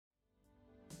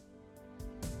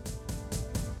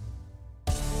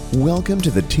Welcome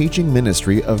to the teaching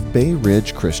ministry of Bay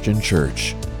Ridge Christian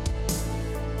Church.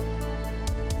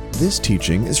 This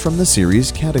teaching is from the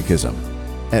series Catechism.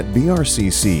 At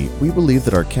BRCC, we believe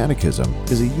that our catechism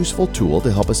is a useful tool to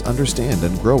help us understand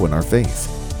and grow in our faith.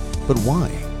 But why?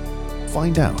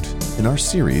 Find out in our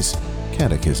series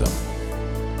Catechism.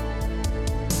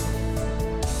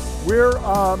 We're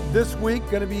this week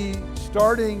going to be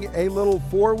starting a little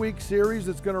 4-week series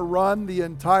that's going to run the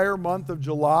entire month of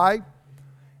July.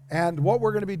 And what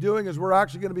we're going to be doing is we're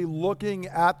actually going to be looking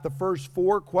at the first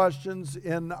 4 questions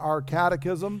in our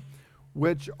catechism,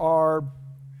 which are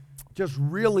just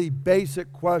really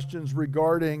basic questions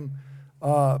regarding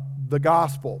the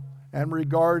gospel and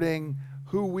regarding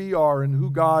who we are and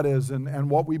who God is and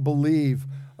what we believe.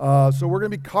 So we're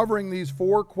going to be covering these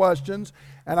 4 questions.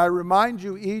 And I remind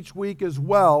you each week as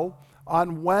well,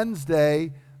 on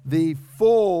Wednesday, the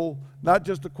full, not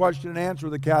just a question and answer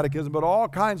of the catechism, but all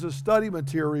kinds of study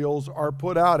materials are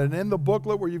put out. And in the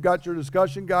booklet where you've got your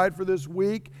discussion guide for this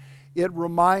week, it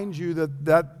reminds you that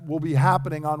that will be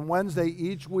happening on Wednesday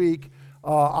each week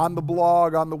on the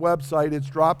blog, on the website. It's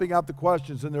dropping out the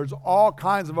questions, and there's all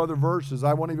kinds of other verses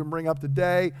I won't even bring up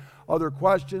today, other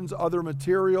questions, other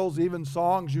materials, even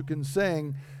songs you can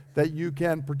sing that you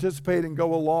can participate and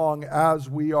go along as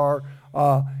we are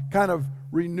kind of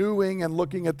renewing and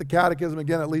looking at the catechism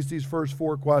again, at least these first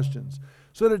 4 questions.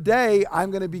 So today I'm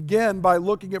going to begin by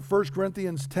looking at 1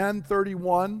 Corinthians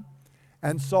 10:31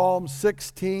 and Psalm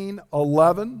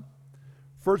 16:11.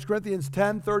 1 Corinthians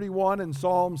 10:31 and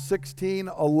Psalm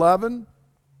 16:11.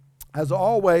 As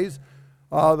always,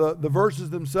 the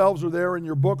verses themselves are there in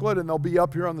your booklet, and they'll be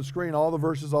up here on the screen. All the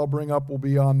verses I'll bring up will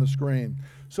be on the screen.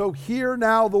 So hear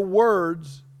now the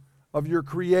words of your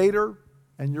Creator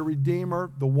and your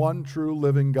Redeemer, the one true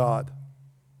living God.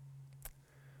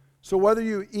 So whether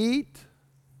you eat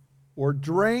or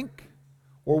drink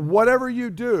or whatever you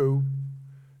do,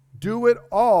 do it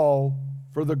all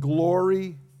for the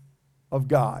glory of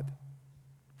God.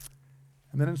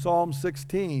 And then in Psalm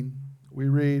 16, we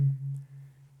read,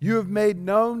 "You have made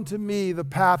known to me the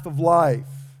path of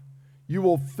life. You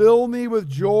will fill me with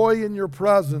joy in your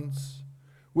presence,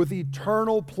 with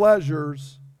eternal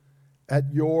pleasures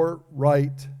at your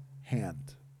right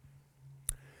hand."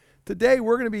 Today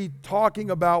we're going to be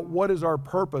talking about what is our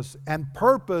purpose, and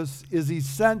purpose is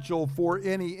essential for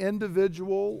any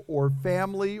individual or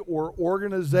family or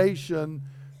organization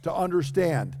to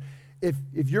understand. If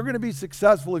you're going to be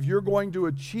successful, if you're going to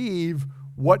achieve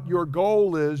what your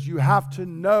goal is, you have to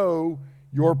know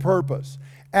your purpose.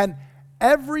 And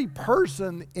every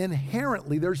person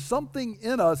inherently, there's something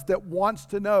in us that wants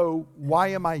to know, why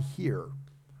am I here?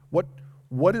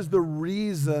 What is the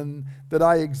reason that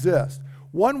I exist?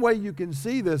 One way you can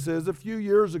see this is a few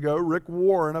years ago, Rick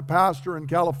Warren, a pastor in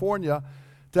California,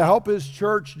 to help his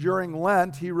church during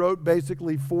Lent, he wrote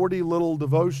basically 40 little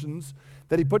devotions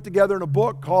that he put together in a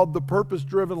book called The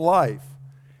Purpose-Driven Life.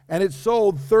 And it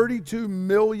sold 32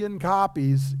 million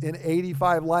copies in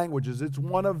 85 languages. It's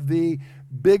one of the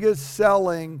biggest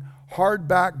selling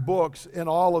hardback books in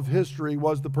all of history,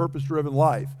 was The Purpose-Driven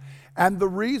Life. And the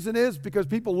reason is because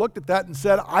people looked at that and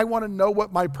said, I want to know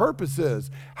what my purpose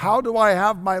is. How do I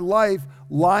have my life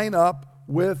line up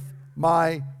with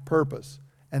my purpose?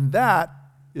 And that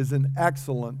is an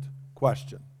excellent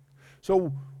question.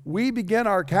 So we begin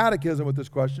our catechism with this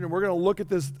question, and we're going to look at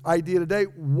this idea today.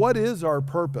 What is our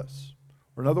purpose?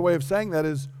 Or another way of saying that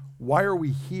is, why are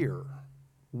we here?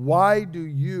 Why do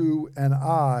you and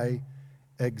I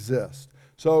exist?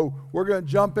 So we're going to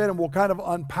jump in and we'll kind of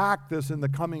unpack this in the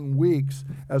coming weeks,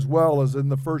 as well as in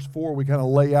the first 4 we kind of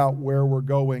lay out where we're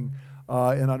going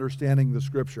in understanding the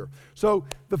Scripture. So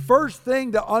the first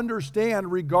thing to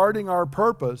understand regarding our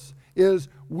purpose is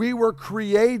we were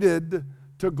created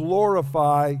to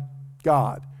glorify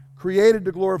God. Created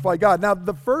to glorify God. Now,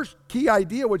 the first key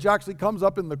idea, which actually comes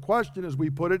up in the question as we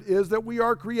put it, is that we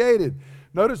are created.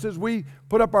 Notice as we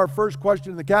put up our first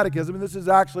question in the catechism, and this is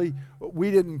actually, we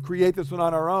didn't create this one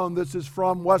on our own, this is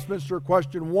from Westminster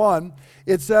Question 1.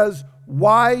 It says,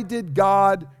 why did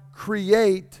God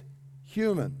create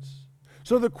humans?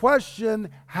 So the question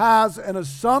has an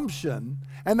assumption,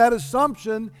 and that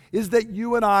assumption is that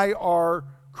you and I are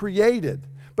created.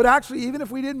 But actually, even if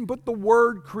we didn't put the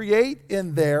word create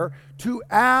in there, to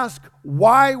ask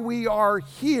why we are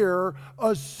here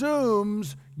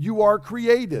assumes you are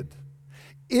created.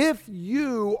 If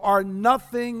you are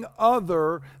nothing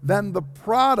other than the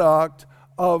product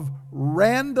of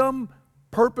random,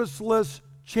 purposeless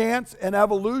chance and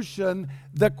evolution,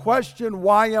 the question,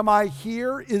 why am I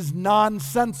here, is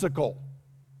nonsensical.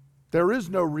 There is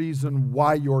no reason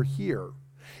why you're here.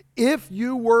 If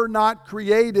you were not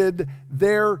created,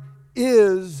 there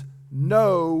is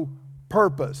no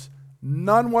purpose.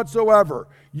 None whatsoever.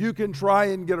 You can try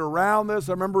and get around this.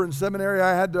 I remember in seminary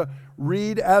I had to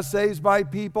read essays by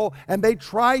people, and they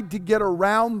tried to get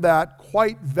around that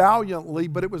quite valiantly,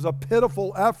 but it was a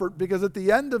pitiful effort, because at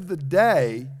the end of the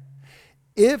day,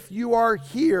 if you are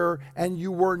here and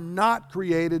you were not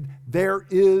created, there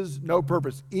is no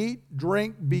purpose. Eat,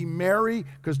 drink, be merry,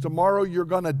 because tomorrow you're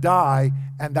going to die,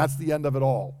 and that's the end of it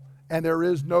all. And there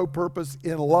is no purpose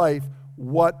in life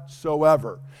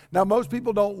whatsoever. Now, most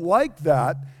people don't like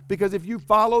that, because if you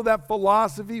follow that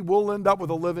philosophy, we'll end up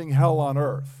with a living hell on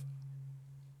earth.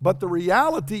 But the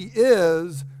reality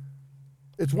is,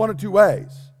 it's one of two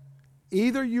ways.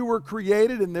 Either you were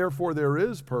created and therefore there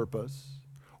is purpose,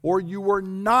 or you were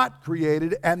not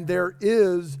created and there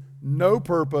is no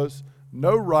purpose,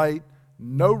 no right,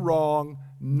 no wrong,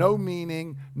 no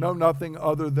meaning, no nothing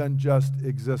other than just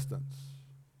existence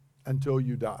until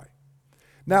you die.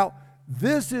 Now,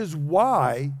 this is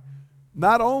why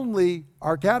not only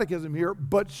our catechism here,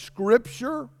 but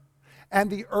Scripture and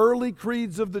the early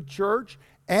creeds of the church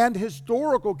and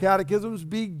historical catechisms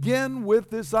begin with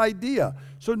this idea.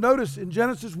 So notice in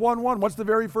Genesis 1:1, what's the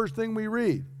very first thing we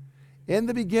read? In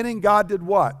the beginning, God did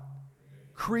what?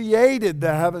 Created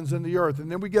the heavens and the earth. And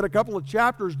then we get a couple of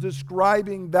chapters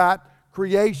describing that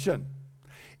creation.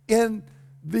 In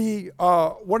the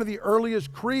one of the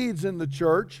earliest creeds in the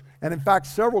church, and in fact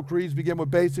several creeds begin with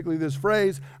basically this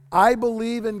phrase, I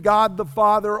believe in God the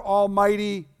Father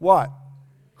Almighty, what?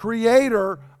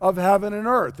 Creator of heaven and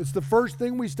earth. It's the first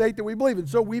thing we state that we believe. And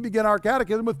so we begin our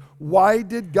catechism with, why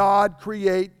did God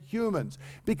create humans?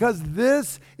 Because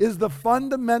this is the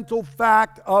fundamental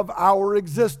fact of our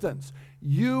existence.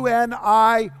 You and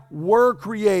I were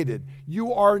created.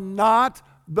 You are not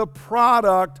the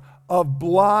product of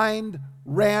blind,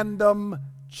 random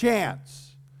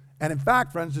chance. And in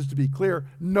fact, friends, just to be clear,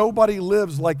 nobody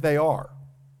lives like they are.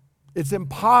 It's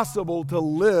impossible to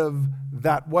live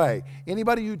that way.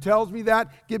 Anybody who tells me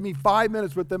that, give me 5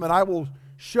 minutes with them and I will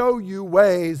show you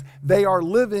ways they are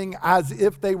living as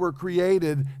if they were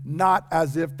created, not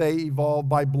as if they evolved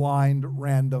by blind,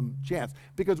 random chance.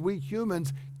 Because we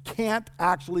humans can't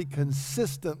actually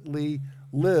consistently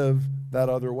live that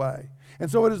other way.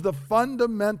 And so it is the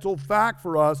fundamental fact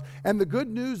for us. And the good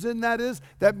news in that is,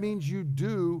 that means you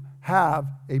do have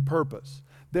a purpose.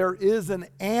 There is an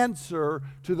answer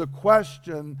to the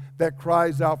question that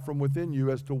cries out from within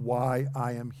you as to why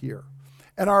I am here.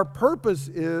 And our purpose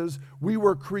is, we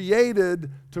were created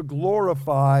to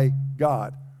glorify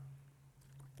God.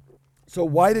 So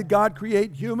why did God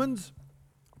create humans?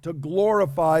 To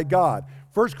glorify God.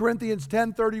 1 Corinthians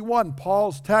 10:31,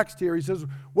 Paul's text here, he says,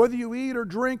 whether you eat or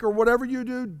drink or whatever you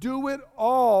do, do it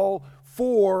all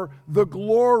for the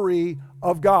glory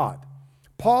of God.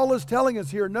 Paul is telling us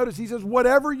here, notice he says,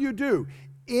 whatever you do,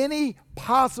 any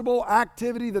possible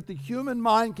activity that the human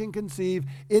mind can conceive,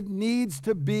 it needs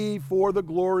to be for the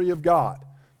glory of God.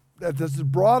 That's as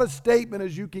broad a statement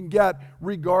as you can get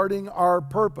regarding our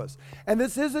purpose. And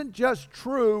this isn't just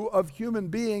true of human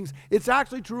beings, it's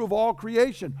actually true of all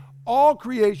creation. All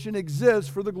creation exists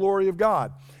for the glory of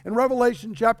God. In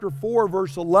Revelation chapter 4,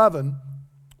 verse 11,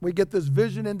 we get this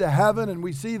vision into heaven and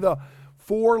we see the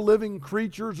 4 living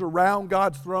creatures around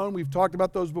God's throne. We've talked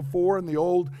about those before in the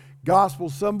old gospel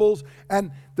symbols.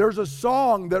 And there's a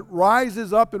song that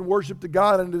rises up in worship to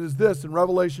God, and it is this in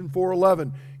Revelation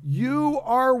 4:11. You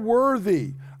are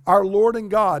worthy, our Lord and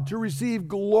God, to receive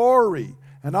glory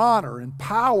and honor and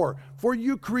power, for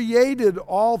you created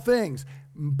all things.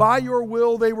 By your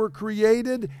will they were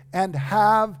created and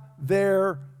have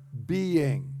their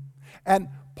being. And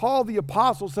Paul the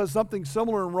Apostle says something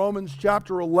similar in Romans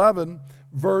chapter 11,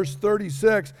 verse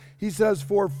 36. He says,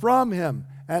 for from him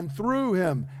and through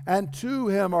him and to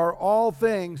him are all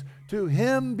things. To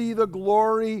him be the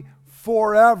glory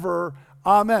forever.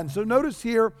 Amen. So notice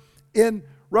here in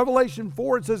Revelation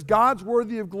 4, it says God's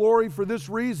worthy of glory for this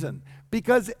reason.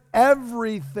 Because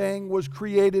everything was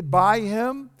created by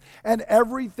him and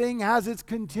everything has its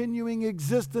continuing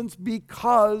existence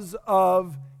because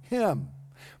of him.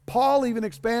 Paul even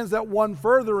expands that one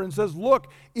further and says, look,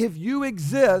 if you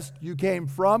exist, you came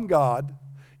from God,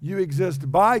 you exist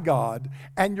by God,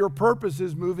 and your purpose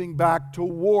is moving back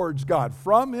towards God.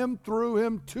 From him, through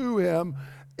him, to him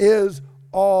is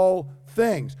all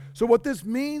things. So what this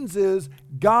means is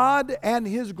God and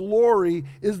his glory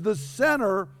is the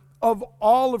center of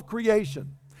all of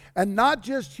creation. And not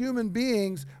just human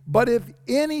beings, but if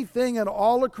anything in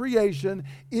all of creation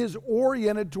is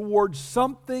oriented towards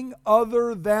something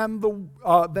other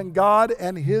than God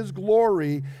and His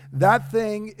glory, that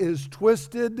thing is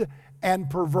twisted and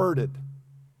perverted.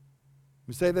 Let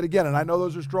me say that again, and I know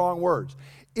those are strong words.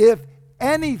 If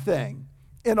anything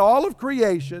in all of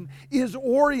creation is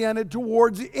oriented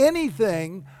towards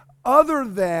anything other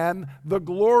than the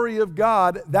glory of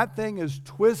God, that thing is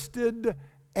twisted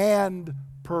and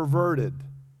perverted.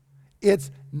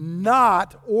 It's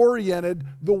not oriented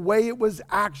the way it was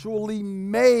actually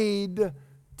made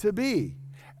to be.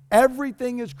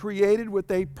 Everything is created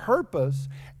with a purpose,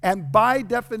 and by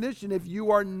definition, if you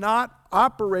are not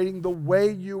operating the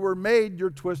way you were made,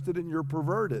 you're twisted and you're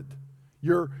perverted.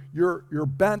 You're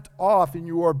bent off, and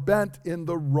you are bent in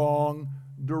the wrong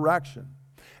direction.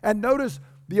 And notice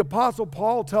the Apostle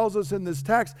Paul tells us in this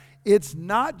text, it's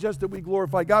not just that we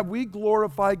glorify God, we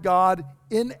glorify God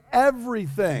in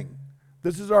everything.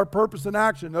 This is our purpose in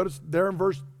action. Notice there in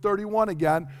verse 31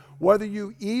 again, whether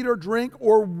you eat or drink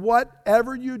or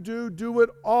whatever you do, do it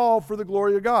all for the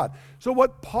glory of God. So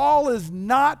what Paul is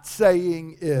not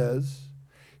saying is,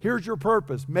 here's your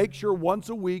purpose. Make sure once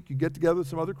a week you get together with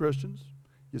some other Christians,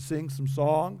 you sing some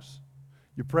songs,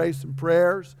 you pray some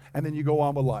prayers, and then you go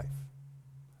on with life.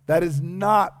 That is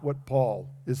not what Paul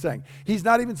is saying. He's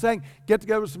not even saying get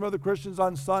together with some other Christians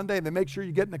on Sunday and then make sure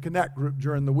you get in a connect group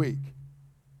during the week.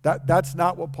 That's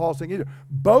not what Paul's saying either.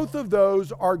 Both of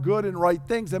those are good and right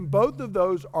things, and both of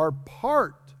those are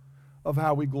part of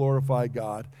how we glorify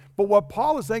God. But what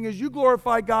Paul is saying is you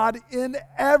glorify God in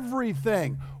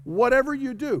everything, whatever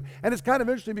you do. And it's kind of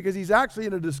interesting because he's actually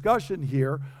in a discussion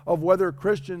here of whether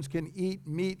Christians can eat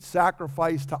meat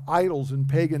sacrificed to idols in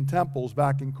pagan temples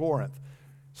back in Corinth.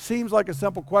 Seems like a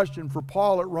simple question. For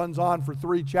Paul, it runs on for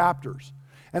 3 chapters.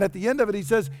 And at the end of it, he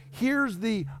says, here's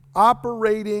the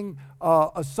operating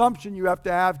assumption you have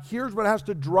to have. Here's what has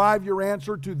to drive your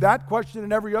answer to that question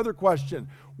and every other question.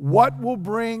 What will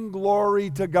bring glory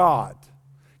to God?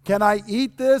 Can I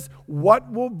eat this? What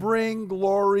will bring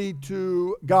glory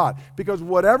to God? Because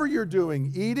whatever you're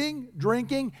doing, eating,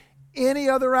 drinking, any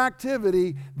other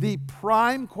activity, the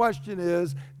prime question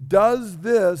is, does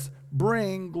this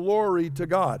bring glory to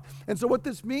God? And so what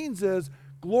this means is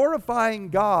glorifying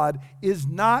God is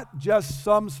not just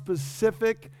some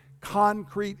specific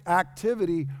concrete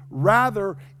activity.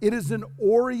 Rather, it is an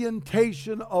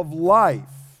orientation of life.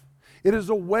 It is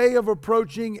a way of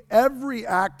approaching every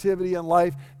activity in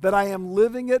life that I am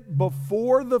living it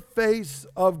before the face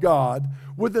of God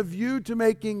with a view to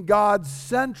making God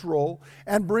central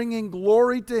and bringing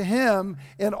glory to Him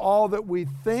in all that we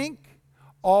think,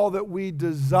 all that we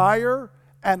desire,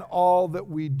 and all that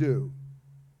we do.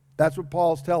 That's what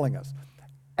Paul's telling us.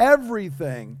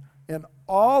 Everything in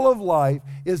all of life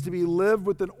is to be lived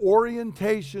with an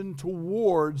orientation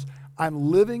towards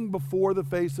I'm living before the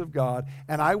face of God,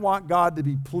 and I want God to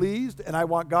be pleased, and I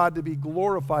want God to be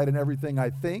glorified in everything I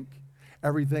think,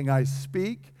 everything I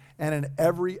speak, and in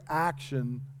every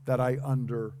action that I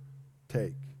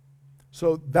undertake.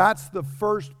 So that's the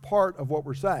first part of what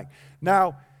we're saying.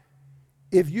 Now,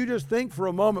 if you just think for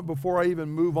a moment before I even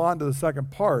move on to the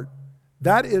second part,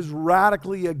 that is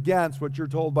radically against what you're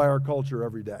told by our culture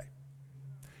every day.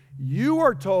 You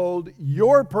are told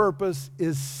your purpose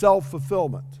is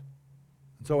self-fulfillment.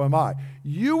 And so am I.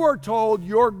 You are told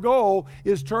your goal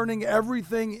is turning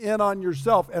everything in on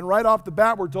yourself. And right off the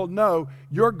bat, we're told, no,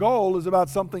 your goal is about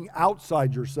something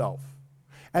outside yourself.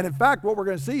 And in fact, what we're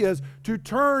going to see is to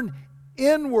turn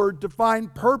inward to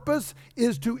find purpose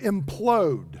is to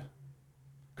implode.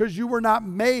 Because you were not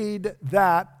made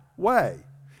that way.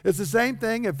 It's the same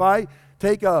thing if I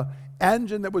take an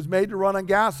engine that was made to run on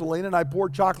gasoline and I pour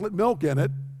chocolate milk in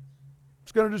it,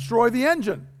 it's going to destroy the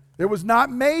engine. It was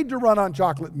not made to run on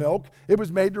chocolate milk. It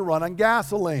was made to run on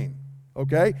gasoline.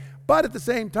 Okay? But at the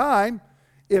same time,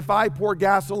 if I pour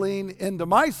gasoline into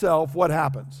myself, what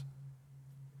happens?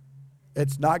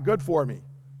 It's not good for me.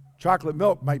 Chocolate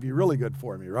milk might be really good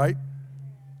for me, right?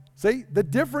 See, the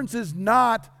difference is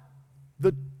not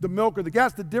the milk or the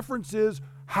gas. The difference is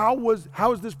how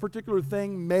is this particular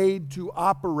thing made to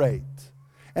operate?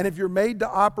 And if you're made to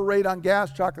operate on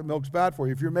gas, chocolate milk's bad for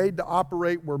you. If you're made to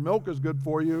operate where milk is good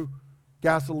for you,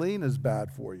 gasoline is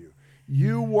bad for you.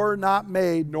 You were not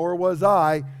made, nor was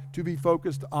I, to be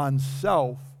focused on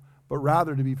self, but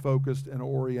rather to be focused and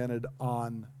oriented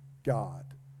on God.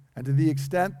 And to the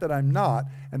extent that I'm not,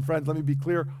 and friends, let me be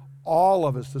clear, all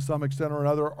of us to some extent or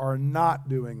another are not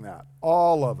doing that.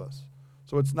 All of us.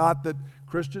 So it's not that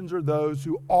Christians are those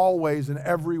who always in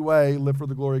every way live for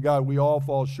the glory of God. We all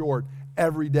fall short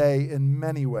every day in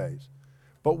many ways.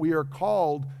 But we are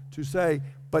called to say,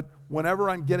 but whenever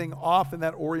I'm getting off in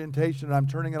that orientation and I'm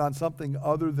turning it on something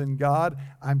other than God,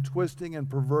 I'm twisting and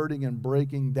perverting and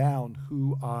breaking down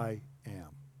who I am.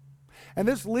 And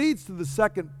this leads to the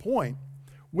second point,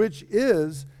 which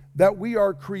is that we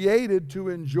are created to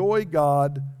enjoy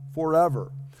God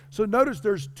forever. So notice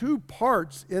there's two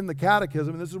parts in the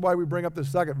catechism, and this is why we bring up the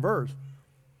second verse.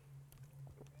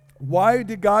 Why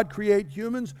did God create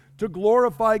humans? To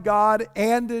glorify God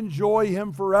and enjoy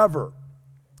Him forever.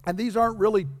 And these aren't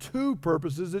really two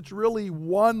purposes, it's really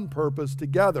one purpose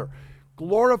together.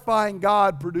 Glorifying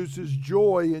God produces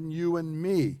joy in you and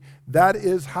me. That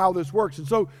is how this works. And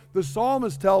so the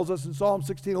psalmist tells us in Psalm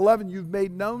 16:11, you've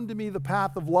made known to me the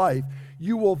path of life.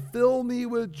 You will fill me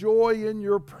with joy in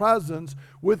your presence,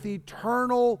 with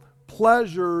eternal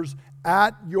pleasures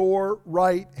at your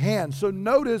right hand. So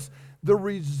notice the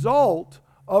result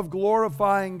of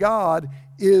glorifying God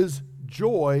is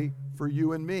joy for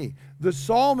you and me. The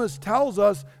psalmist tells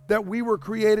us that we were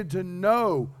created to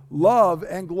know, love,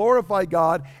 and glorify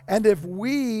God, and if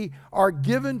we are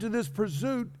given to this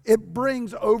pursuit, it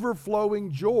brings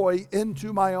overflowing joy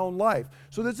into my own life.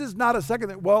 So this is not a second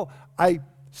that, well, I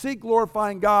seek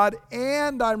glorifying God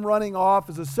and I'm running off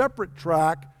as a separate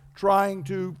track trying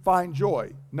to find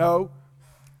joy. No,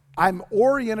 I'm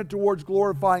oriented towards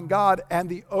glorifying God, and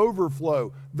the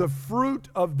overflow, the fruit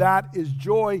of that is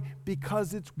joy,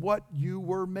 because it's what you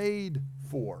were made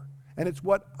for. And it's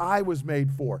what I was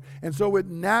made for. And so it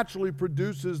naturally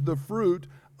produces the fruit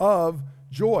of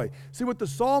joy. See, what the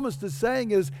psalmist is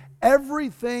saying is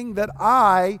everything that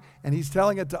and he's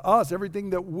telling it to us,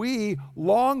 everything that we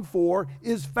long for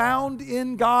is found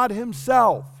in God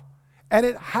Himself. And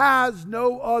it has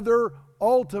no other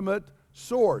ultimate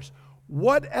source.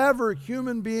 Whatever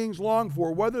human beings long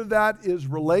for, whether that is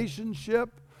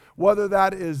relationship, whether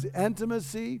that is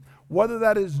intimacy, whether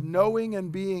that is knowing and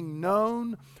being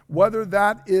known, whether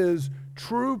that is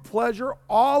true pleasure,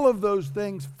 all of those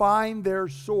things find their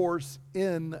source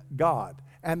in God.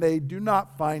 And they do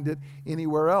not find it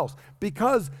anywhere else.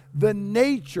 Because the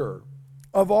nature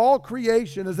of all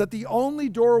creation is that the only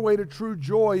doorway to true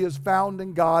joy is found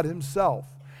in God Himself.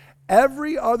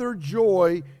 Every other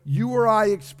joy you or I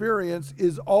experience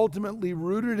is ultimately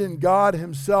rooted in God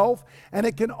Himself, and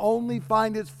it can only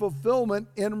find its fulfillment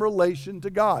in relation to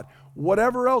God.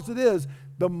 Whatever else it is,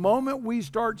 the moment we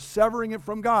start severing it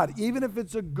from God, even if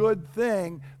it's a good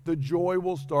thing, the joy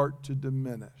will start to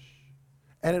diminish.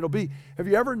 And it'll be, have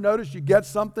you ever noticed you get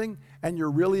something and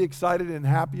you're really excited and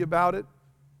happy about it,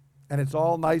 and it's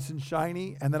all nice and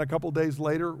shiny, and then a couple days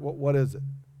later, what is it?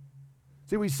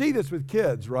 See, we see this with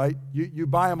kids, right? You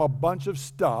buy them a bunch of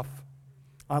stuff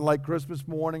on like Christmas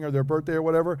morning or their birthday or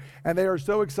whatever, and they are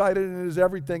so excited and it is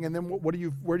everything, and then where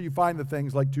do you find the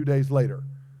things like 2 days later?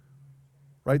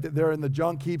 Right? They're in the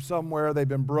junk heap somewhere, they've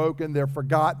been broken, they're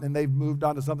forgotten, and they've moved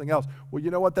on to something else. Well, you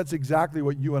know what? That's exactly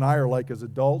what you and I are like as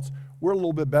adults. We're a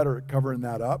little bit better at covering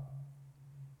that up,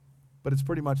 but it's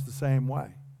pretty much the same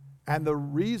way. And the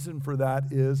reason for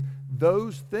that is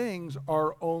those things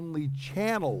are only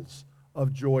channels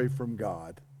of joy from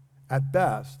God at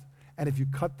best, and if you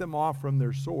cut them off from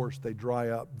their source, they dry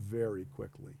up very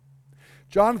quickly.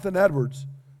 Jonathan Edwards,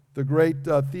 the great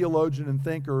theologian and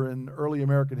thinker in early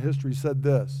American history, said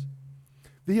this: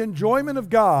 "The enjoyment of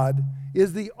God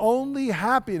is the only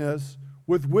happiness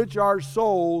with which our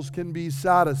souls can be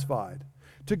satisfied.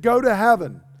 To go to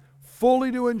heaven,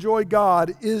 fully to enjoy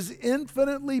God, is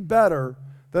infinitely better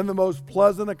than the most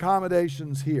pleasant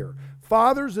accommodations here.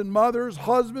 Fathers and mothers,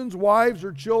 husbands, wives,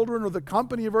 or children, or the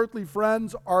company of earthly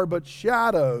friends are but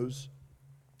shadows,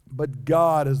 but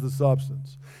God is the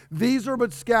substance. These are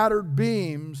but scattered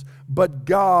beams, but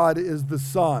God is the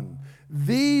sun.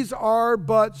 These are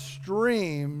but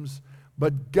streams,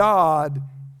 but God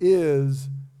is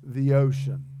the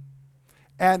ocean."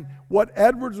 And what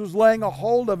Edwards was laying a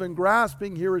hold of and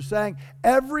grasping here is saying,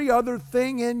 every other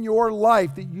thing in your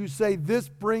life that you say, this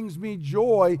brings me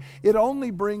joy, it only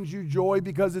brings you joy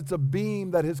because it's a beam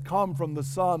that has come from the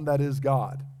sun that is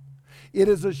God. It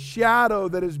is a shadow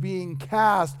that is being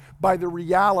cast by the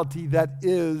reality that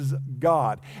is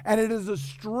God. And it is a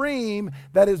stream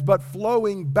that is but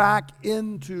flowing back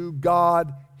into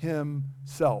God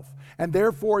Himself. And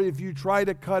therefore, if you try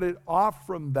to cut it off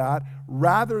from that,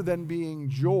 rather than being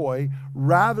joy,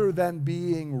 rather than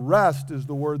being rest is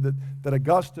the word that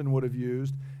Augustine would have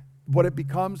used, what it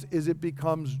becomes is it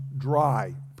becomes dry.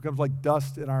 It becomes like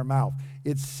dust in our mouth.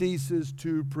 It ceases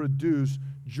to produce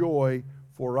joy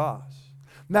for us.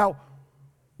 Now,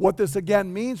 what this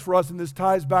again means for us, and this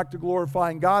ties back to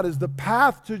glorifying God, is the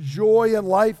path to joy in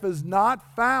life is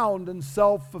not found in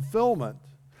self-fulfillment,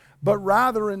 but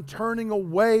rather in turning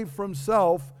away from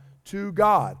self to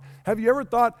God. Have you ever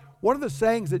thought, one of the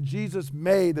sayings that Jesus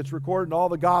made that's recorded in all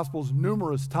the Gospels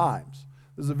numerous times,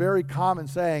 this is a very common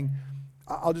saying.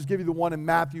 I'll just give you the one in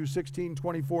Matthew 16,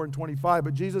 24, and 25.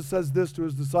 But Jesus says this to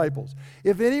his disciples.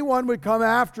 If anyone would come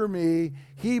after me,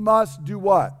 he must do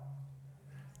what?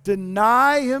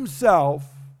 Deny himself,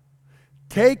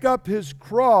 take up his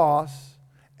cross,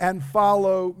 and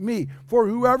follow me. For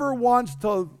whoever wants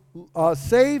to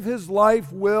save his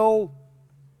life will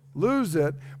lose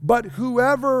it. But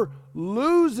whoever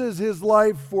loses his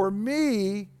life for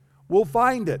me will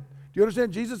find it. Do you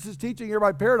understand? Jesus is teaching here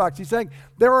by paradox. He's saying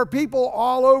there are people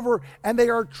all over and they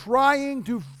are trying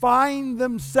to find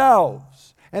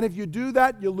themselves. And if you do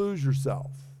that, you lose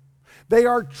yourself. They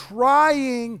are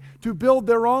trying to build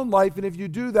their own life, and if you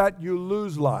do that, you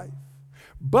lose life.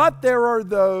 But there are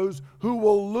those who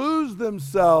will lose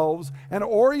themselves and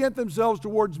orient themselves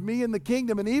towards me and the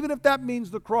kingdom. And even if that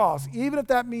means the cross, even if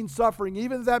that means suffering,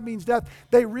 even if that means death,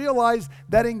 they realize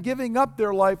that in giving up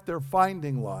their life, they're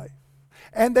finding life.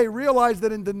 And they realize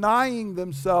that in denying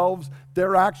themselves,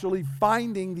 they're actually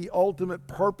finding the ultimate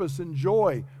purpose and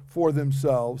joy for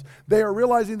themselves. They are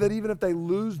realizing that even if they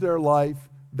lose their life,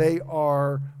 they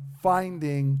are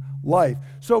finding life.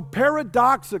 So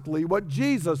paradoxically, what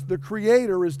Jesus, the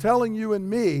Creator, is telling you and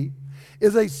me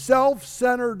is a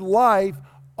self-centered life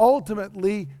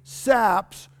ultimately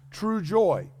saps true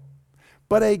joy.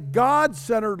 But a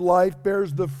God-centered life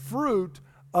bears the fruit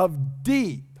of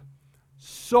deep,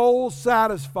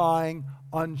 soul-satisfying,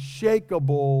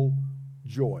 unshakable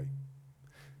joy.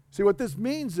 See, what this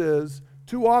means is,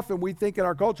 too often we think in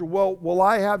our culture, well, will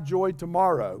I have joy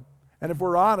tomorrow? And if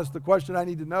we're honest, the question I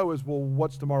need to know is, well,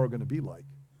 what's tomorrow going to be like?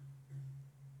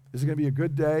 Is it going to be a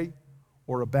good day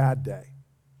or a bad day?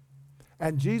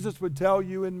 And Jesus would tell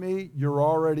you and me, you're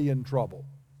already in trouble.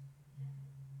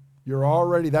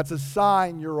 That's a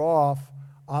sign you're off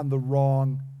on the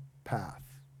wrong path.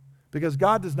 Because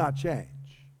God does not change.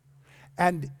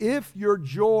 And if your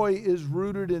joy is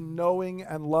rooted in knowing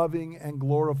and loving and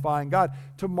glorifying God,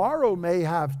 tomorrow may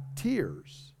have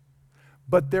tears,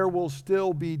 but there will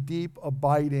still be deep,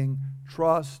 abiding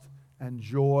trust and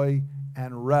joy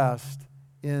and rest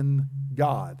in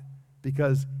God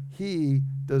because He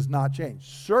does not change.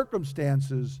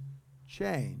 Circumstances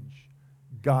change.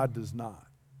 God does not.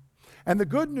 And the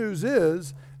good news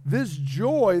is, this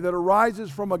joy that arises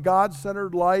from a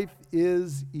God-centered life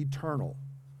is eternal.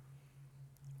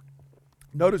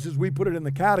 Notice as we put it in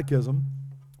the Catechism,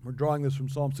 we're drawing this from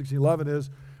Psalm 16:11, is,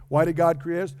 why did God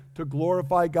create us? To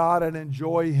glorify God and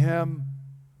enjoy Him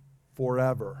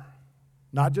forever.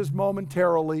 Not just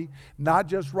momentarily, not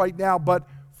just right now, but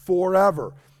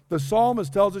forever. The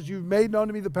psalmist tells us, you've made known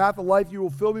to me the path of life. You will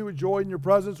fill me with joy in your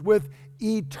presence, with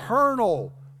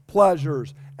eternal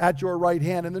pleasures at your right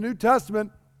hand. In the New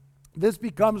Testament, this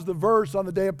becomes the verse on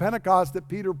the day of Pentecost that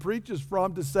Peter preaches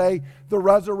from to say the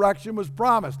resurrection was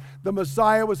promised. The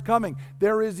Messiah was coming.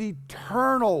 There is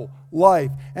eternal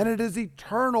life, and it is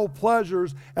eternal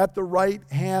pleasures at the right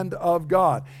hand of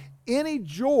God. Any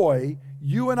joy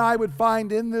you and I would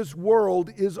find in this world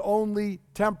is only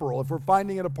temporal if we're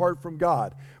finding it apart from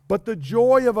God. But the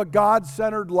joy of a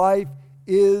God-centered life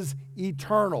is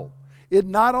eternal. It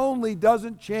not only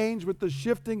doesn't change with the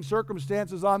shifting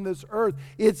circumstances on this earth,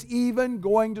 it's even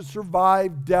going to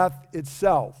survive death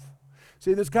itself.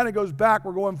 See, this kind of goes back,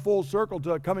 we're going full circle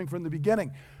to coming from the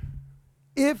beginning.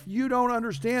 If you don't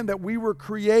understand that we were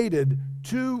created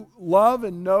to love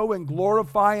and know and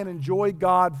glorify and enjoy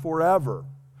God forever,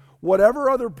 whatever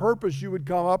other purpose you would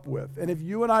come up with, and if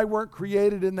you and I weren't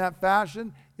created in that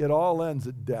fashion, it all ends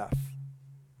at death.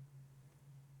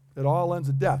 It all ends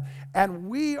at death. And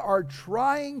we are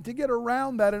trying to get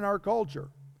around that in our culture.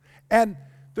 And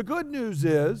the good news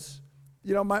is,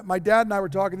 you know, my dad and I were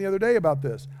talking the other day about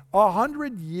this.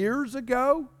 100 years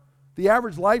ago, the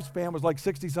average lifespan was like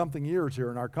 60-something years here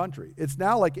in our country. It's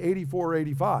now like 84,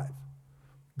 85.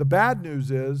 The bad news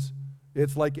is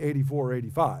it's like 84,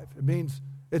 85. It means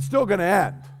it's still going to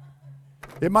end.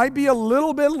 It might be a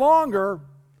little bit longer,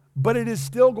 but it is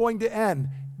still going to end.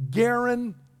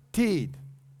 Guaranteed.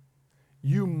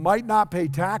 You might not pay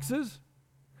taxes.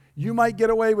 You might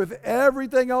get away with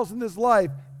everything else in this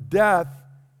life. Death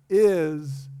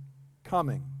is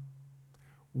coming.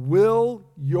 Will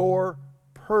your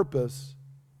purpose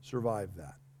survive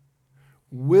that?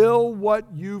 Will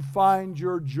what you find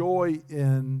your joy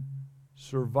in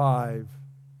survive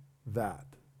that?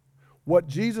 What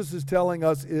Jesus is telling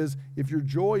us is, if your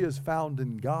joy is found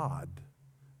in God,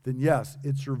 then yes,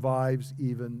 it survives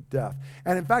even death.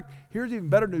 And in fact, here's even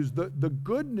better news. The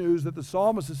good news that the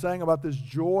psalmist is saying about this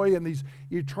joy and these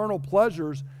eternal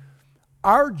pleasures,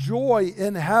 Our joy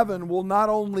in heaven will not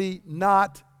only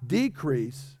not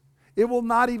decrease, it will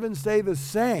not even stay the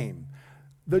same.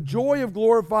 The joy of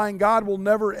glorifying God will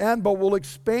never end, but will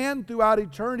expand throughout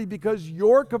eternity, because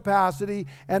your capacity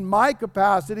and my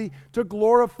capacity to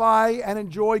glorify and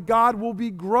enjoy God will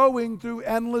be growing through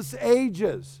endless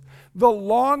ages. The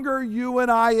longer you and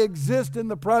I exist in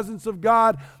the presence of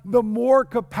God, the more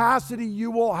capacity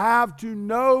you will have to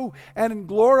know and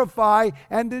glorify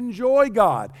and enjoy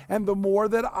God, and the more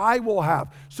that I will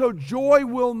have. So joy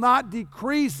will not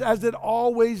decrease as it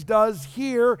always does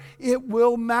here. It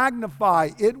will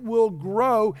magnify, it will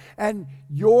grow, and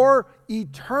your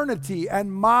eternity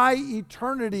and my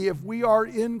eternity, if we are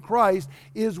in Christ,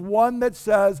 is one that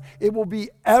says it will be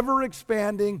ever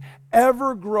expanding,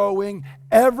 ever growing,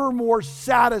 ever more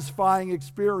satisfying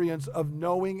experience of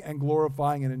knowing and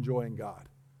glorifying and enjoying God.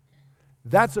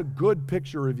 That's a good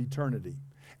picture of eternity.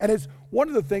 And it's one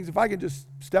of the things, if I can just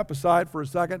step aside for a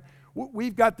second,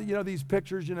 we've got these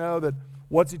pictures, that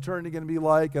what's eternity going to be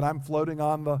like, and I'm floating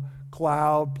on the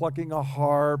cloud, plucking a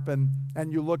harp, and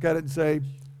you look at it and say,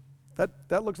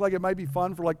 that looks like it might be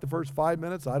fun for like the first 5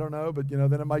 minutes, I don't know, but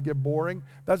then it might get boring.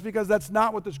 That's because that's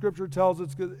not what the Scripture tells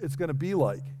us it's going to be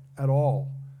like at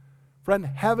all. Friend,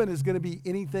 heaven is going to be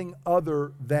anything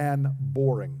other than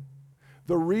boring.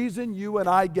 The reason you and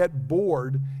I get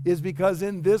bored is because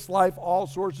in this life, all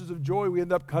sources of joy, we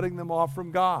end up cutting them off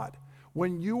from God.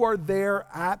 When you are there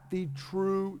at the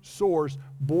true source,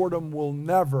 boredom will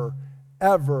never,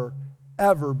 ever,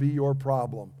 ever be your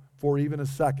problem for even a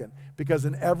second. Because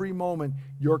in every moment,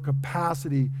 your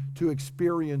capacity to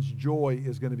experience joy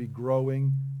is going to be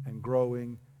growing and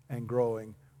growing and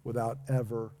growing without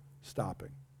ever stopping.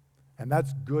 And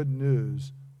that's good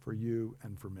news for you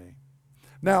and for me.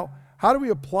 Now, how do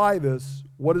we apply this?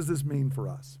 What does this mean for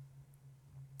us?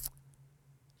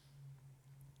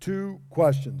 2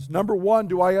 questions. Number 1,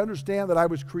 do I understand that I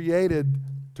was created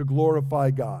to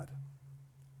glorify God?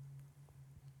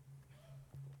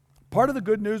 Part of the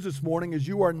good news this morning is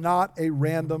you are not a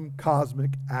random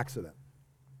cosmic accident.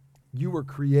 You were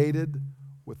created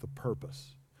with a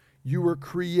purpose. You were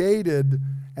created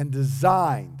and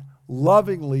designed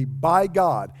lovingly by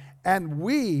God. And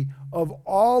we, of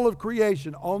all of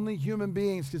creation, only human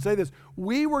beings can say this,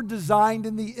 we were designed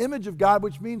in the image of God,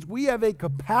 which means we have a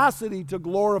capacity to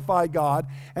glorify God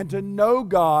and to know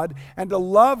God and to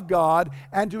love God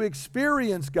and to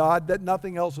experience God that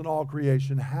nothing else in all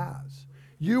creation has.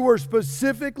 You were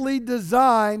specifically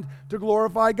designed to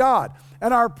glorify God.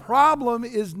 And our problem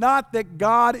is not that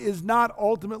God is not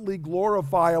ultimately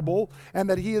glorifiable and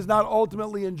that He is not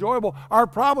ultimately enjoyable. Our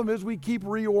problem is we keep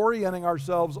reorienting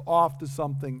ourselves off to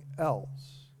something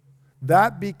else.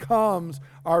 That becomes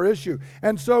our issue.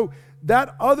 And so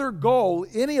that other goal,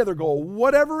 any other goal,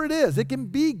 whatever it is, it can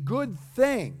be good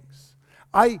things.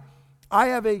 I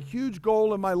have a huge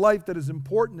goal in my life that is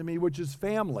important to me, which is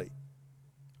family.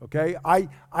 Okay,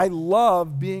 I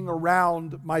love being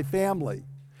around my family.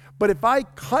 But if I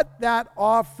cut that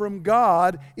off from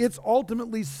God, it's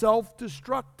ultimately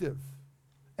self-destructive.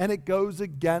 And it goes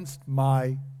against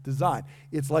my design.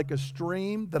 It's like a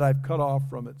stream that I've cut off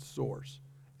from its source.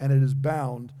 And it is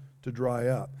bound to dry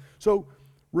up. So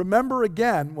remember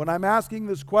again, when I'm asking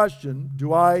this question,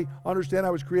 do I understand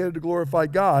I was created to glorify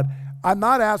God? I'm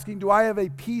not asking, do I have a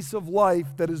piece of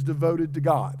life that is devoted to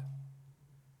God?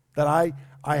 That I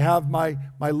have my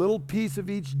little piece of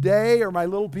each day or my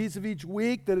little piece of each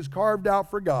week that is carved out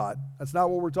for God. That's not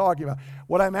what we're talking about.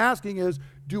 What I'm asking is,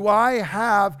 do I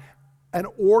have an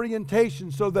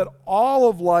orientation so that all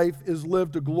of life is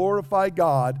lived to glorify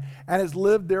God and is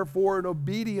lived, therefore, in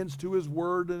obedience to His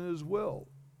word and His will?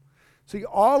 See,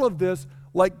 all of this,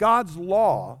 like God's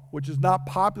law, which is not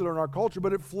popular in our culture,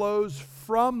 but it flows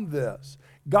from this.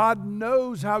 God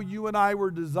knows how you and I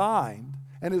were designed.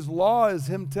 And His law is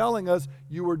Him telling us,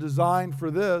 you were designed for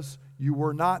this, you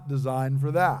were not designed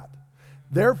for that.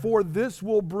 Therefore, this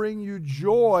will bring you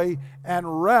joy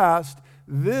and rest.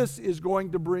 This is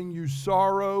going to bring you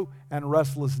sorrow and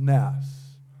restlessness,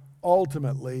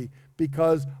 ultimately,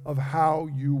 because of how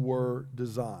you were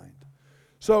designed.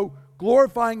 So,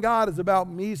 glorifying God is about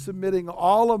me submitting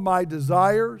all of my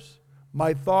desires,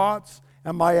 my thoughts,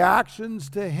 and my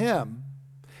actions to Him.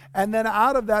 And then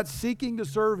out of that, seeking to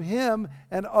serve Him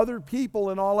and other people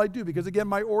in all I do. Because again,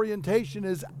 my orientation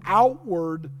is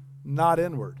outward, not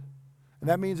inward. And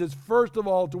that means it's first of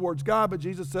all towards God. But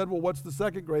Jesus said, well, what's the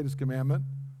second greatest commandment?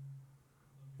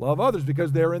 Love others,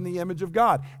 because they're in the image of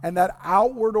God. And that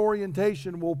outward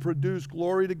orientation will produce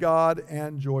glory to God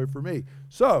and joy for me.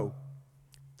 So,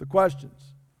 the questions.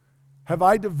 Have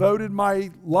I devoted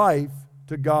my life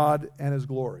to God and His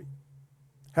glory?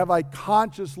 Have I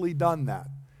consciously done that?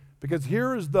 Because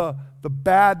here is the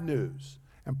bad news,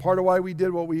 and part of why we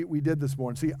did what we did this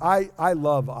morning. See, I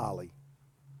love Ollie.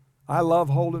 I love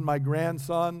holding my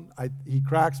grandson. He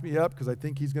cracks me up because I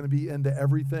think he's going to be into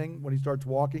everything when he starts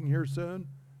walking here soon.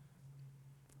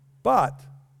 But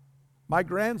my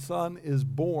grandson is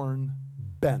born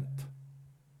bent,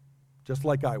 just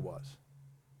like I was,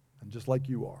 and just like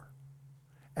you are.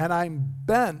 And I'm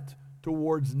bent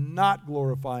towards not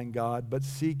glorifying God, but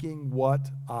seeking what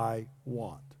I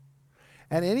want.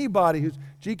 And anybody who's,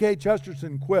 G.K.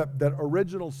 Chesterton quipped that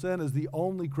original sin is the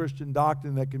only Christian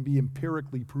doctrine that can be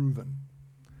empirically proven.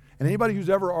 And anybody who's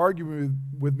ever argued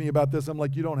with me about this, I'm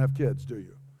like, you don't have kids, do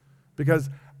you? Because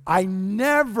I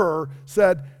never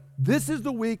said, this is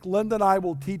the week Linda and I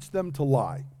will teach them to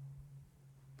lie.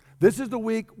 This is the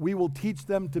week we will teach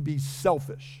them to be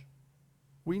selfish.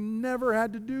 We never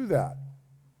had to do that.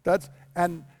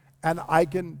 And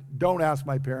don't ask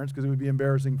my parents because it would be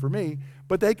embarrassing for me,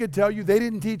 but they could tell you they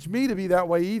didn't teach me to be that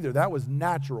way either. That was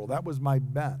natural. That was my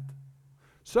bent.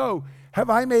 So have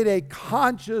I made a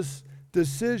conscious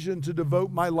decision to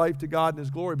devote my life to God and His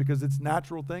glory because its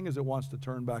natural thing is it wants to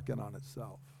turn back in on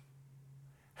itself?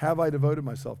 Have I devoted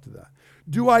myself to that?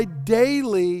 Do I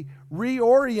daily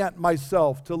reorient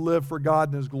myself to live for God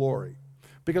and His glory?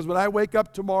 Because when I wake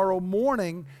up tomorrow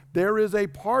morning, there is a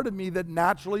part of me that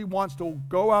naturally wants to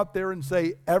go out there and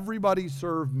say, everybody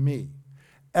serve me.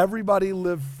 Everybody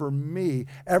live for me.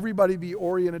 Everybody be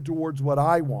oriented towards what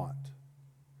I want.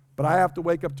 But I have to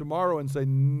wake up tomorrow and say,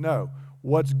 no.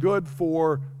 What's good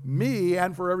for me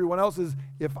and for everyone else is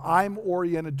if I'm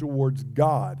oriented towards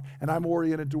God and I'm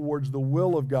oriented towards the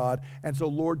will of God. And so,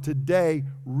 Lord, today,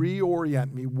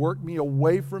 reorient me, work me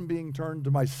away from being turned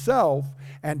to myself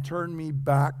and turn me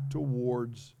back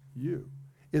towards you.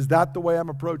 Is that the way I'm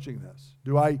approaching this?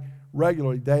 Do I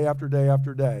regularly, day after day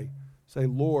after day, say,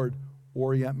 Lord,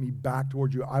 orient me back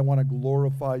towards you. I want to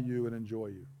glorify you and enjoy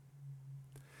you.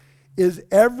 Is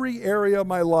every area of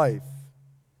my life,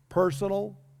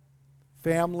 personal,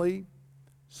 family,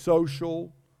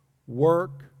 social,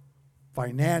 work,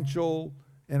 financial,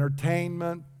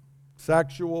 entertainment,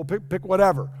 sexual, pick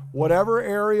whatever. Whatever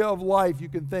area of life you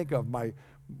can think of, my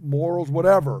morals,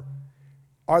 whatever,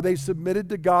 are they submitted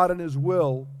to God and His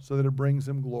will so that it brings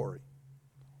Him glory?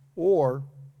 Or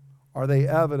are they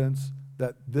evidence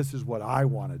that this is what I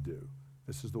want to do?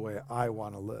 This is the way I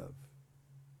want to live.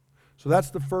 So that's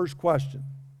the first question,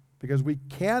 because we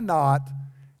cannot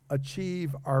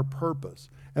achieve our purpose.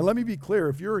 And let me be clear,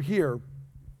 if you're here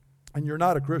and you're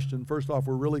not a Christian, first off,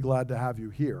 we're really glad to have you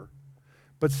here.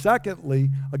 But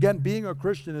secondly, again, being a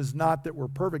Christian is not that we're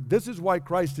perfect. This is why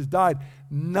Christ has died.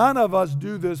 None of us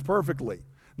do this perfectly.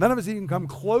 None of us even come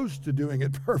close to doing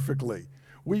it perfectly.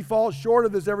 We fall short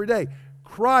of this every day.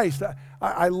 Christ,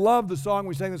 I love the song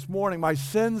we sang this morning, my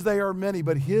sins, they are many,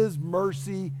 but His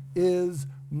mercy is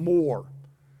more.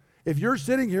 If you're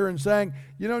sitting here and saying,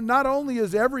 not only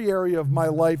is every area of my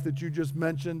life that you just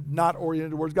mentioned not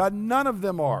oriented towards God, none of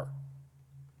them are.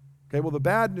 Okay, well, the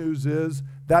bad news is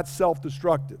that's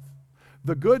self-destructive.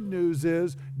 The good news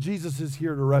is Jesus is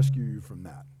here to rescue you from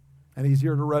that. And He's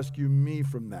here to rescue me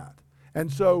from that.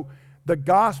 And so the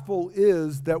gospel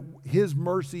is that His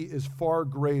mercy is far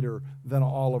greater than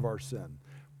all of our sin.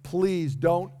 Please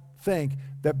don't think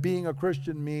that being a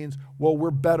Christian means, well,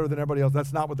 we're better than everybody else.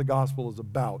 That's not what the gospel is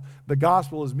about. The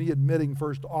gospel is me admitting,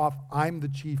 first off, I'm the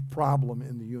chief problem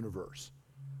in the universe.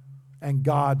 And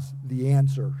God's the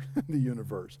answer in the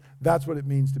universe. That's what it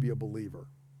means to be a believer.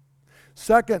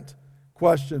 Second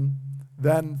question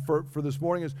then for this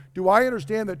morning is, do I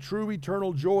understand that true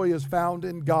eternal joy is found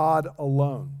in God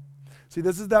alone? See,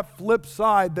 this is that flip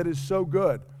side that is so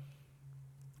good.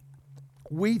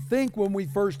 We think when we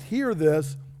first hear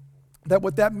this, that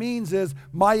what that means is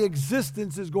my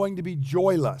existence is going to be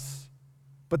joyless.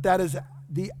 But that is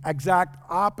the exact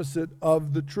opposite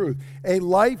of the truth. A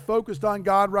life focused on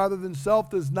God rather than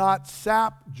self does not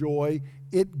sap joy,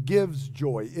 it gives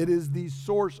joy. It is the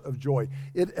source of joy.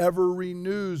 It ever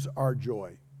renews our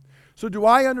joy. So do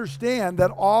I understand that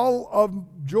all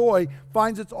of joy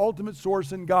finds its ultimate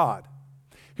source in God?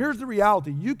 Here's the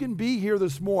reality. You can be here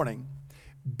this morning,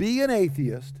 be an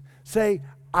atheist, say,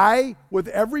 I, with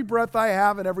every breath I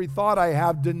have and every thought I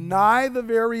have, deny the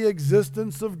very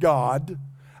existence of God.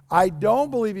 I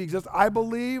don't believe He exists. I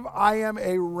believe I am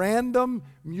a random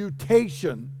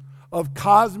mutation of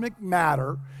cosmic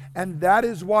matter, and that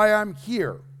is why I'm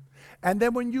here. And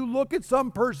then when you look at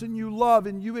some person you love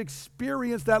and you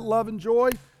experience that love and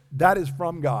joy, that is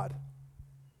from God.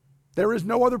 There is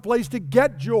no other place to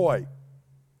get joy.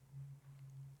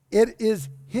 It is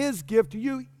His gift to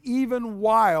you even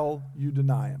while you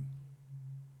deny Him.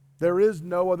 There is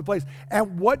no other place.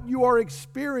 And what you are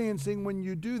experiencing when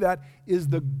you do that is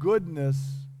the goodness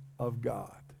of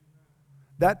God.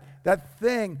 That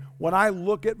thing, when I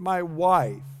look at my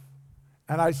wife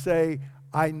and I say,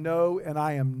 I know and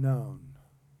I am known,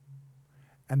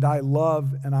 and I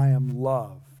love and I am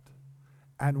loved,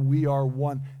 and we are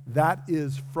one, that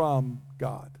is from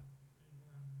God.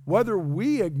 Whether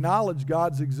we acknowledge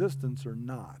God's existence or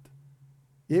not,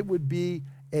 it would be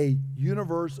a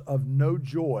universe of no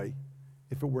joy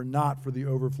if it were not for the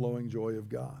overflowing joy of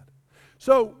God.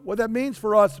 So what that means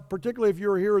for us, particularly if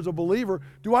you're here as a believer,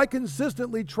 do I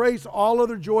consistently trace all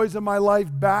other joys in my life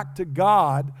back to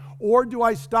God, or do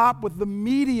I stop with the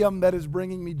medium that is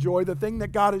bringing me joy, the thing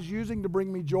that God is using to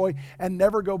bring me joy, and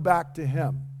never go back to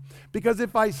Him? Because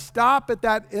if I stop at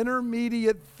that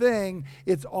intermediate thing,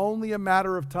 it's only a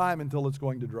matter of time until it's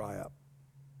going to dry up.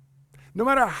 No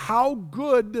matter how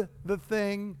good the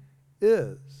thing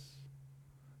is.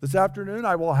 This afternoon,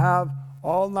 I will have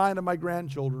all 9 of my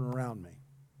grandchildren around me.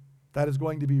 That is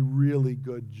going to be really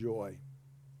good joy.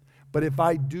 But if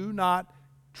I do not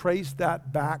trace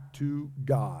that back to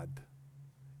God,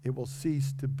 it will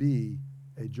cease to be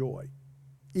a joy.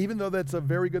 Even though that's a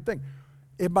very good thing.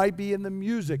 It might be in the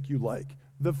music you like,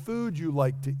 the food you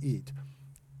like to eat,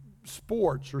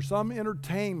 sports or some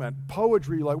entertainment,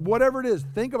 poetry you like, whatever it is.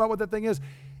 Think about what that thing is.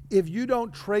 If you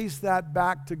don't trace that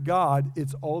back to God,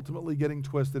 it's ultimately getting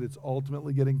twisted, it's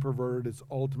ultimately getting perverted, it's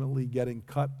ultimately getting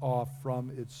cut off from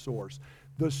its source.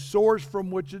 The source from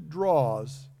which it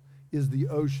draws is the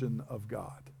ocean of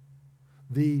God.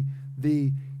 The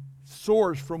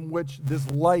source from which this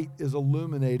light is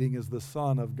illuminating is the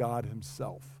Son of God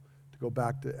Himself. To go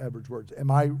back to Edward's words.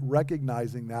 Am I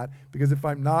recognizing that? Because if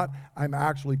I'm not, I'm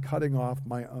actually cutting off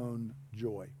my own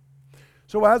joy.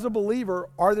 So as a believer,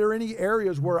 are there any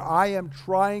areas where I am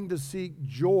trying to seek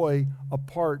joy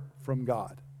apart from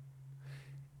God?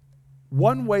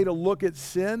 One way to look at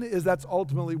sin is that's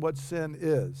ultimately what sin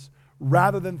is.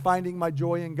 Rather than finding my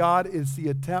joy in God, it's the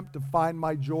attempt to find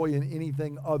my joy in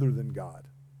anything other than God.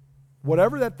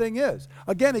 Whatever that thing is.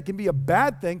 Again, it can be a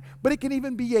bad thing, but it can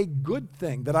even be a good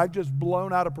thing that I've just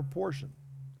blown out of proportion.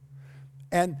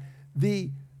 And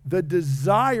the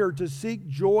desire to seek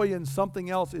joy in something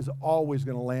else is always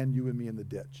going to land you and me in the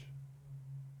ditch.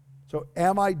 So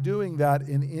am I doing that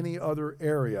in any other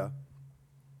area?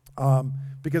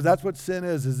 Because that's what sin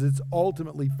is it's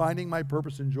ultimately finding my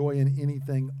purpose and joy in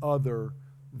anything other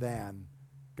than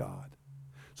God.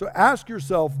 So ask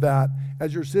yourself that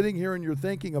as you're sitting here and you're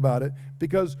thinking about it,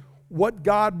 because what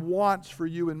God wants for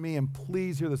you and me, and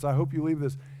please hear this, I hope you leave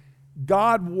this,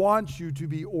 God wants you to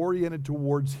be oriented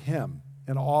towards Him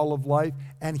in all of life,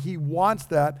 and He wants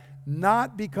that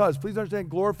not because, please understand,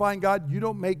 glorifying God, you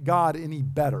don't make God any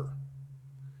better.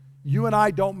 You and I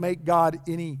don't make God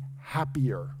any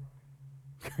happier.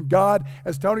 God,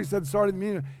 as Tony said at the start of the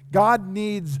meeting, God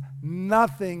needs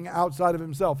nothing outside of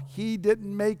Himself. He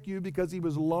didn't make you because He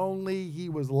was lonely, He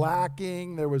was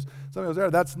lacking, there was something else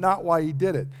there. That's not why He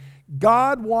did it.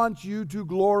 God wants you to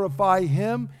glorify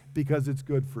Him because it's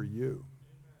good for you.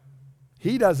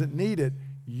 He doesn't need it.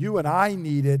 You and I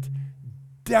need it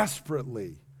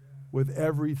desperately with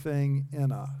everything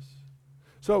in us.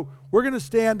 So we're going to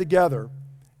stand together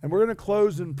and we're going to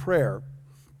close in prayer.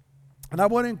 And I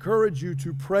want to encourage you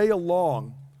to pray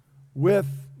along with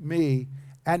me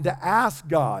and to ask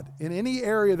God in any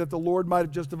area that the Lord might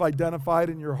have just have identified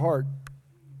in your heart.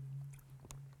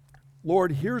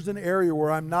 Lord, here's an area where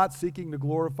I'm not seeking to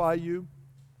glorify you,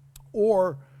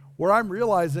 or where I'm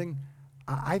realizing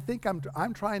I think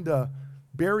I'm trying to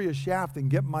bury a shaft and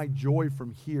get my joy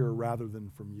from here rather than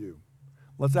from you.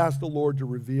 Let's ask the Lord to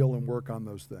reveal and work on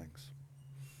those things.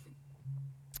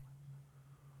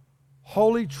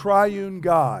 Holy Triune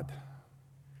God,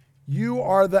 you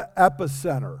are the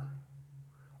epicenter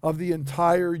of the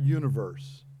entire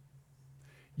universe.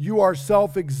 You are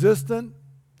self-existent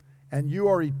and you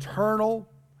are eternal,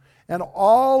 and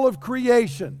all of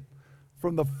creation,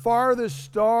 from the farthest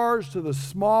stars to the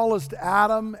smallest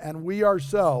atom and we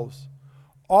ourselves,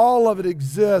 all of it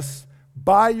exists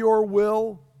by your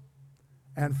will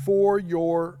and for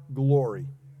your glory.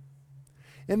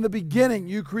 In the beginning,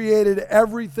 you created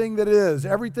everything that is,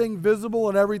 everything visible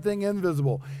and everything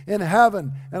invisible, in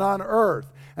heaven and on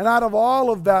earth. And out of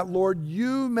all of that, Lord,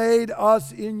 you made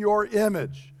us in your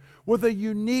image with a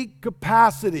unique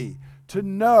capacity to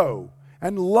know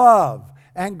and love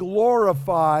and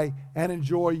glorify and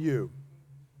enjoy you.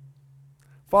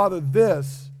 Father,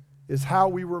 this is how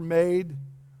we were made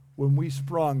when we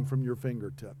sprung from your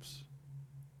fingertips.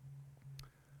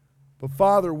 But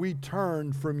Father, we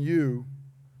turned from you,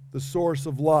 the source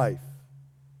of life.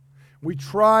 We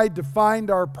tried to find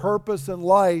our purpose in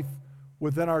life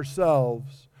within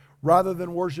ourselves. Rather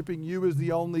than worshiping you as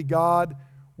the only God,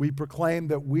 we proclaimed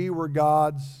that we were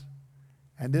gods.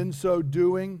 And in so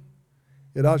doing,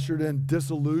 it ushered in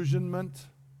disillusionment,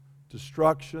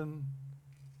 destruction,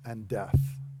 and death.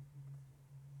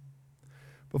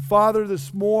 But Father,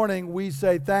 this morning we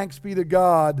say thanks be to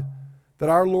God that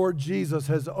our Lord Jesus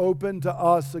has opened to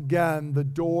us again the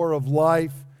door of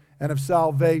life and of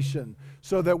salvation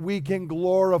so that we can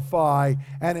glorify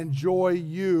and enjoy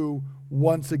you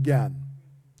once again.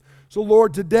 So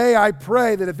Lord, today I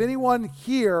pray that if anyone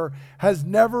here has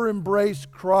never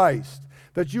embraced Christ,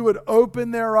 that you would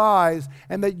open their eyes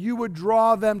and that you would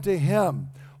draw them to him.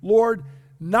 Lord,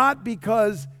 not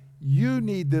because you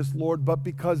need this, Lord, but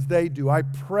because they do. I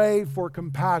pray for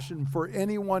compassion for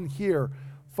anyone here.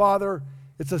 Father,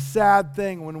 it's a sad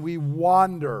thing when we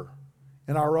wander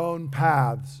in our own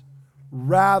paths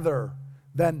rather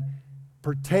than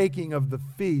partaking of the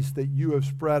feast that you have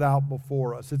spread out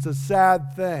before us. It's a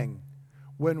sad thing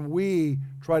when we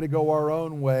try to go our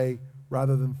own way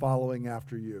rather than following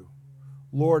after you.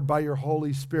 Lord, by your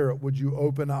Holy Spirit, would you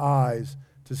open eyes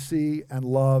to see and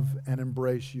love and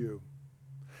embrace you?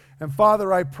 And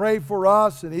Father, I pray for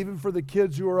us and even for the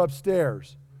kids who are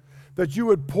upstairs, that you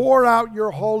would pour out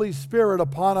your Holy Spirit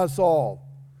upon us all,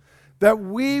 that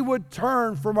we would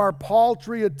turn from our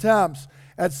paltry attempts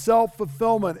at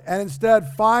self-fulfillment and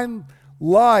instead find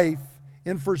life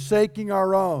in forsaking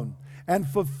our own, and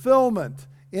fulfillment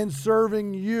in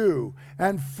serving you,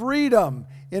 and freedom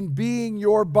in being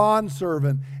your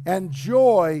bondservant, and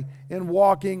joy in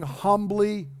walking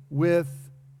humbly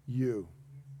with you.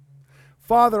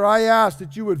 Father, I ask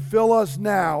that you would fill us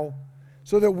now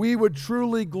so that we would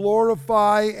truly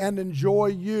glorify and enjoy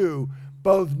you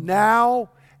both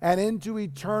now and into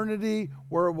eternity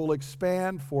where it will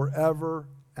expand forever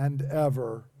and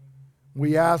ever.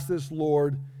 We ask this,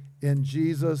 Lord, in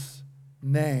Jesus'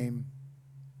 name.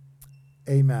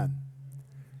 Amen.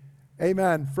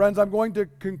 Amen. Friends, I'm going to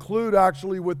conclude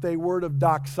actually with a word of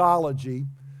doxology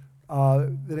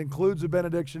that includes a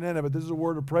benediction in it, but this is a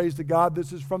word of praise to God.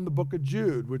 This is from the book of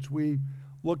Jude, which we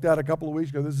looked at a couple of weeks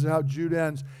ago. This is how Jude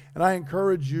ends. And I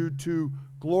encourage you to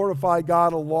glorify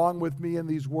God along with me in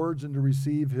these words and to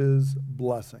receive his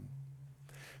blessing.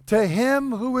 To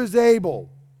him who is able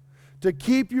to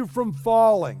keep you from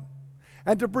falling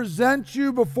and to present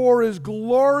you before his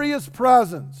glorious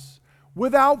presence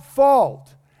without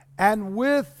fault and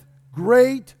with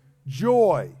great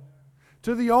joy.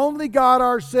 To the only God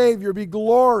our Savior be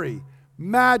glory,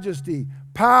 majesty,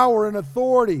 power, and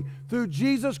authority through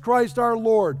Jesus Christ our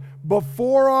Lord,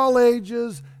 before all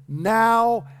ages,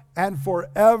 now and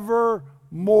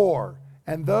forevermore.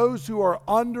 And those who are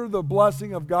under the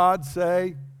blessing of God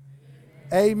say,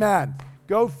 Amen.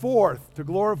 Go forth to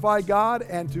glorify God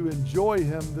and to enjoy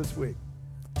him this week.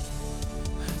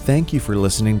 Thank you for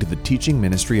listening to the teaching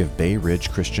ministry of Bay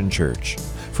Ridge Christian Church.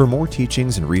 For more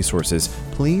teachings and resources,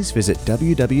 please visit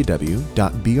www.brcc.church.